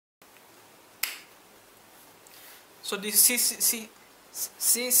So the CCA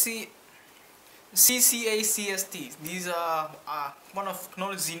CST, these are one of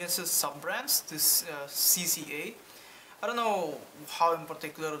Knowledge Zenith's sub-brands, this CCA. I don't know how in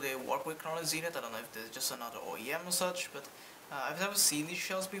particular they work with Knowledge Zenith. I don't know if there's just another OEM or such, but I've never seen these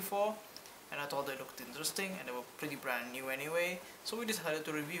shells before, and I thought they looked interesting, and they were pretty brand new anyway, so we decided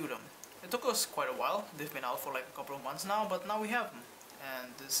to review them. It took us quite a while. They've been out for like a couple of months now, but now we have them,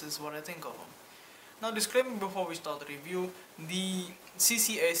 and this is what I think of them. Now, disclaimer before we start the review, the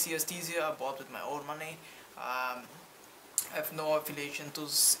CCA CSTs here I bought with my own money. I have no affiliation to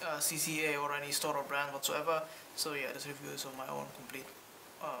CCA or any store or brand whatsoever, so yeah, this review is of my own complete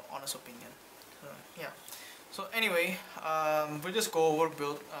honest opinion. Yeah. So anyway, we'll just go over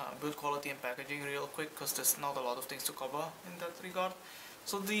build quality and packaging real quick, because there's not a lot of things to cover in that regard.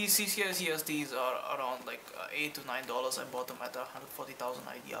 So the CCA CSTs are around like $8 to $9. I bought them at 140,000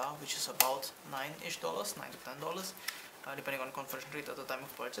 IDR, which is about $9-ish, $9 to $10, depending on conversion rate at the time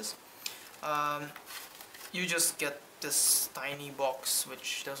of purchase. You just get this tiny box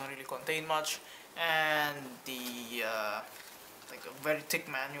which doesn't really contain much, and the like a very thick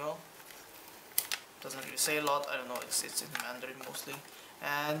manual. Doesn't really say a lot. I don't know. It's in Mandarin mostly.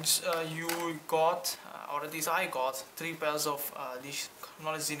 And you got, or at least I got, 3 pairs of these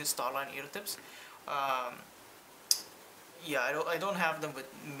Knowledge Zenith Starline ear tips. Yeah, I don't have them with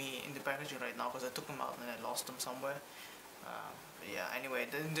me in the packaging right now because I took them out and I lost them somewhere. Yeah, anyway,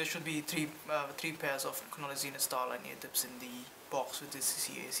 then there should be three pairs of Knowledge Zenith Starline ear tips in the box with the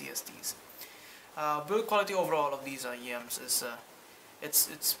CCA CSTs. Build quality overall of these EMs is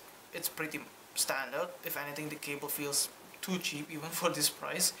it's pretty standard. If anything, the cable feels too cheap even for this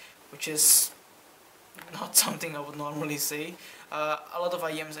price, which is not something I would normally say. A lot of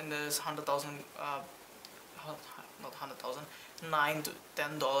IEMs in this 100,000 not 100,000, $9 to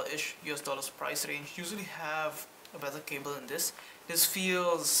 $10-ish US dollars price range usually have a better cable than this. This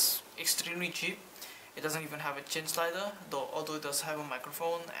feels extremely cheap. It doesn't even have a chin slider, although it does have a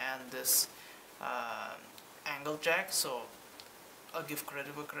microphone and this angle jack, so I'll give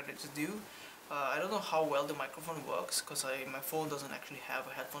credit where credit is due. I don't know how well the microphone works because my phone doesn't actually have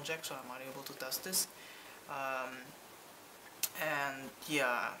a headphone jack, so I'm not able to test this. And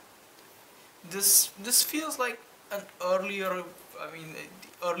yeah, this feels like an earlier,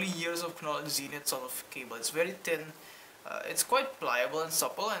 the early years of Knowledge Zenith sort of cable. It's very thin, it's quite pliable and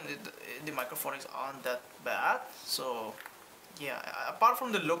supple, and the microphonics aren't that bad. So yeah, apart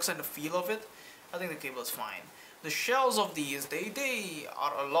from the looks and the feel of it, I think the cable is fine. The shells of these, they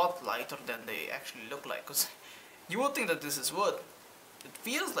are a lot lighter than they actually look like, because you would think that this is wood. It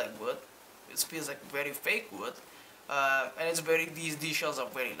feels like wood. It feels like very fake wood, and it's these shells are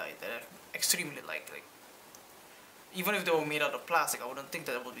very light. They're extremely light. Like even if they were made out of plastic, I wouldn't think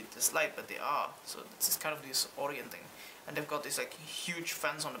that it would be this light, but they are. So it's kind of disorienting. And they've got this like huge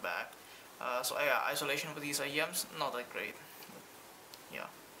fence on the back. So yeah, isolation for these EMs not that great. But, yeah.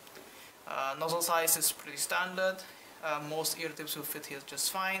 Nozzle size is pretty standard. Most ear tips will fit here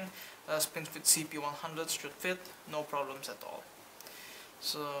just fine. Spin fit CP100 should fit, no problems at all.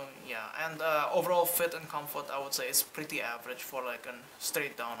 So yeah, and overall fit and comfort I would say is pretty average for like a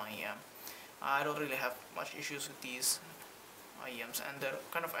straight down IEM. I don't really have much issues with these IEMs, and they're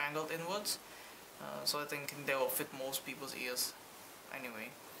kind of angled inwards, so I think they will fit most people's ears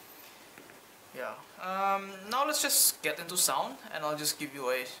anyway. Yeah. Now let's just get into sound, and I'll just give you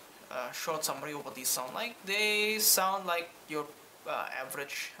a short summary of what these sound like. They sound like your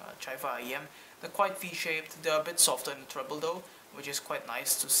average Chifi IEM. They're quite V-shaped. They're a bit softer in the treble though, which is quite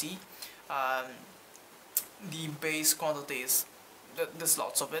nice to see. The bass quantity is, there's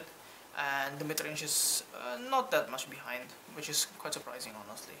lots of it, and the mid-range is not that much behind, which is quite surprising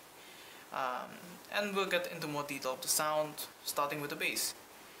honestly. And we'll get into more detail of the sound, starting with the bass.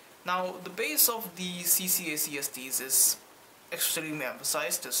 Now the bass of the CCA CSTs is extremely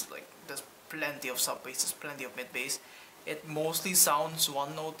emphasized. There's plenty of sub basses, plenty of mid bass. It mostly sounds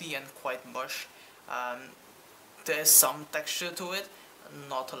one notey and quite mush. There's some texture to it,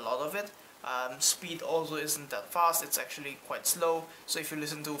 not a lot of it. Speed also isn't that fast. It's actually quite slow. So if you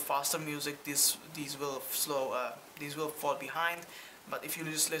listen to faster music, these will fall behind. But if you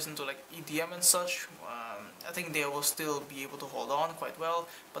just listen to like EDM and such, I think they will still be able to hold on quite well.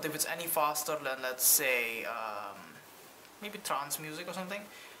 But if it's any faster than, let's say, maybe trance music or something,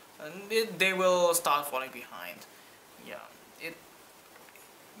 they will start falling behind. Yeah,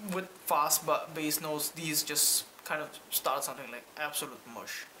 with fast bass notes, these just kind of start something like absolute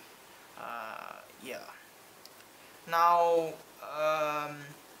mush. Yeah. Now,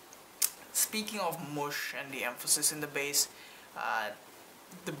 speaking of mush and the emphasis in the bass,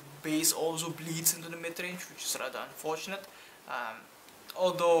 the bass also bleeds into the mid-range, which is rather unfortunate.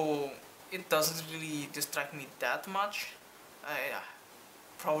 Although it doesn't really distract me that much, yeah,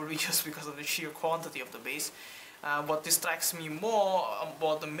 probably just because of the sheer quantity of the bass. What distracts me more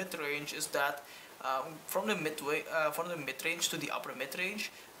about the mid-range is that from the mid-range to the upper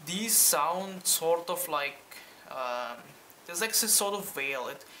mid-range, these sound sort of like there's like this sort of veil.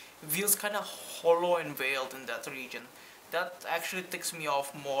 It feels kind of hollow and veiled in that region. That actually ticks me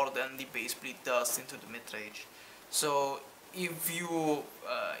off more than the bass bleed does into the mid-range. So if you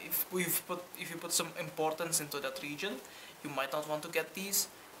put some importance into that region, you might not want to get these.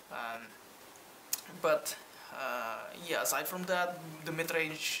 Um, but yeah, aside from that, the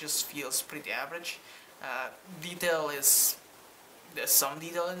mid-range just feels pretty average. Detail is there's some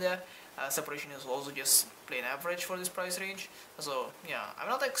detail in there. Separation is also just plain average for this price range. So yeah, I'm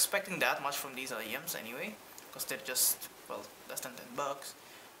not expecting that much from these IEMs anyway, because they're just, well, less than $10.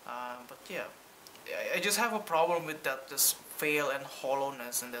 But yeah, I just have a problem with that, this fail and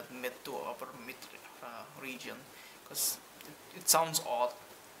hollowness in that mid to upper mid region, because it sounds odd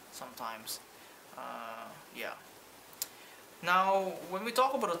sometimes. Yeah. Now, when we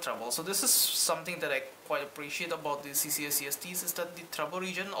talk about the treble, so this is something that I quite appreciate about the CCA CSTs, is that the treble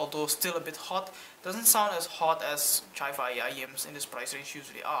region, although still a bit hot, doesn't sound as hot as Chifi IEMs in this price range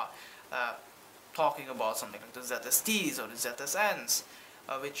usually are. Talking about something like the ZSTs or the ZSNs,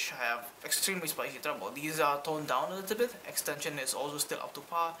 which have extremely spicy treble. These are toned down a little bit. Extension is also still up to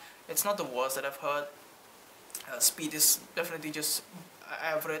par. It's not the worst that I've heard. Speed is definitely just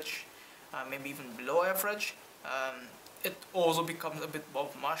average, maybe even below average. It also becomes a bit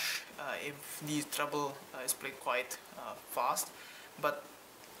of mush if the treble is played quite fast. But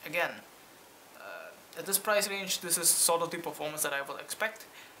again, at this price range, this is sort of the performance that I would expect.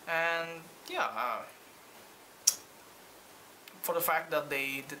 And yeah, for the fact that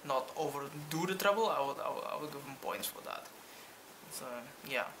they did not overdo the treble, I would give them points for that. So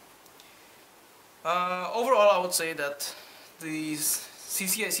yeah. Overall, I would say that these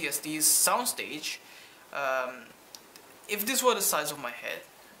CCA CST's soundstage, if this were the size of my head,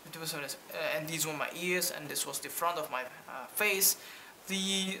 and these were my ears, and this was the front of my face,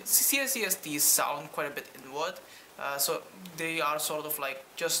 the CCA CSTs sound quite a bit inward. So they are sort of like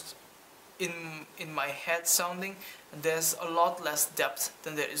just in my head sounding. There's a lot less depth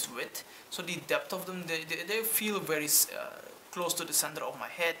than there is width. So the depth of them, they feel very close to the center of my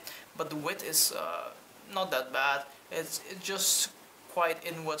head, but the width is not that bad. It's just quite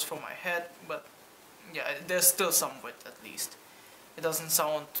inwards from my head, but yeah, there's still some width at least. It doesn't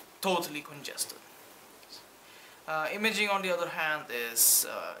sound totally congested. Imaging, on the other hand, is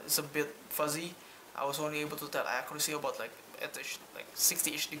a bit fuzzy. I was only able to tell accuracy about like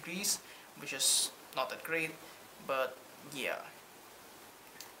 60-ish degrees, which is not that great, but yeah.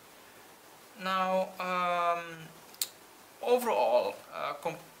 Now, overall,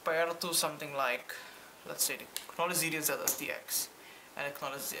 compared to something like, let's say, the Chronology Zenith ZSTX and the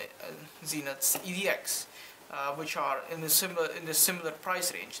Chronology Zenith EDX, which are in the similar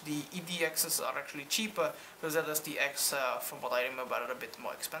price range. The EDXs are actually cheaper. The ZSTX, from what I remember, are a bit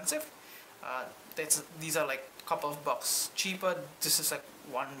more expensive. These are like a couple of bucks cheaper. This is like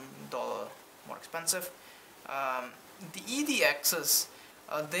 $1 more expensive. The EDXs,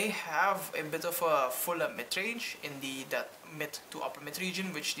 they have a bit of a fuller mid-range in that mid to upper mid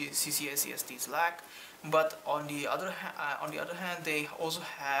region, which the CCA CSTs lack. But on the other hand, they also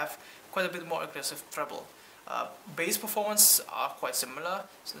have quite a bit more aggressive treble. Bass performance are quite similar,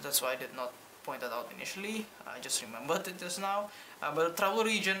 so that's why I did not point that out initially. I just remembered it just now. But the treble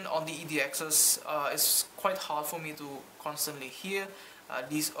region on the EDXs is quite hard for me to constantly hear.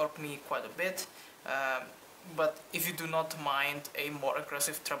 These irk me quite a bit. But if you do not mind a more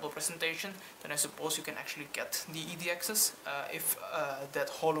aggressive treble presentation, then I suppose you can actually get the EDXs if that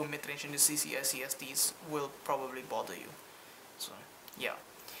hollow mid-range in the CCA CSTs will probably bother you. So yeah.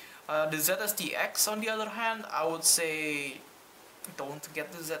 The ZSTX, on the other hand, I would say don't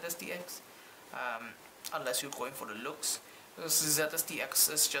get the ZSTX unless you're going for the looks, because the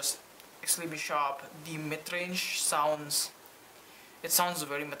ZSTX is just extremely sharp. The mid-range sounds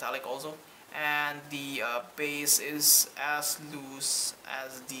very metallic also, and the bass is as loose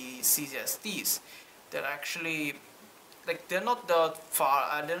as the CSTs. They're actually they're not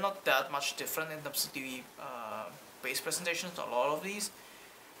that much different in terms of the bass presentations. A lot of these.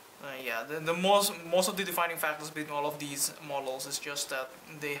 Yeah, the most of the defining factors between all of these models is just that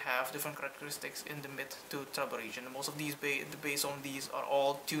they have different characteristics in the mid to treble region. Most of these the bass on these are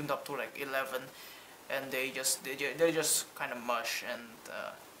all tuned up to like 11, and they're just kind of mush and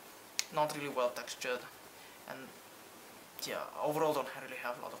not really well textured. And yeah, overall don't really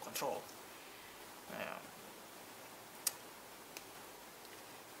have a lot of control. Yeah.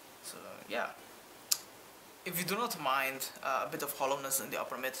 So yeah, if you do not mind a bit of hollowness in the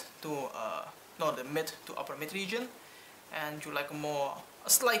upper mid to no, the mid to upper mid region, and you like a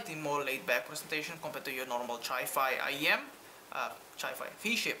slightly more laid back presentation compared to your normal Chifi IEM, Chifi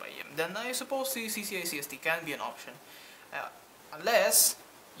V-shape IEM, then I suppose the CCA CST can be an option, unless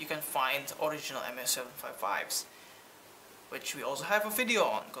you can find original MS755s, which we also have a video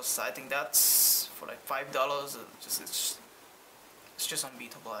on, because I think that's for like $5. It's just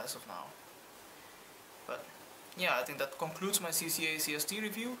unbeatable as of now. But yeah, I think that concludes my CCA CST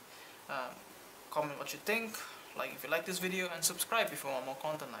review. Comment what you think, like if you like this video, and subscribe if you want more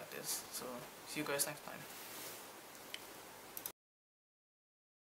content like this. So see you guys next time.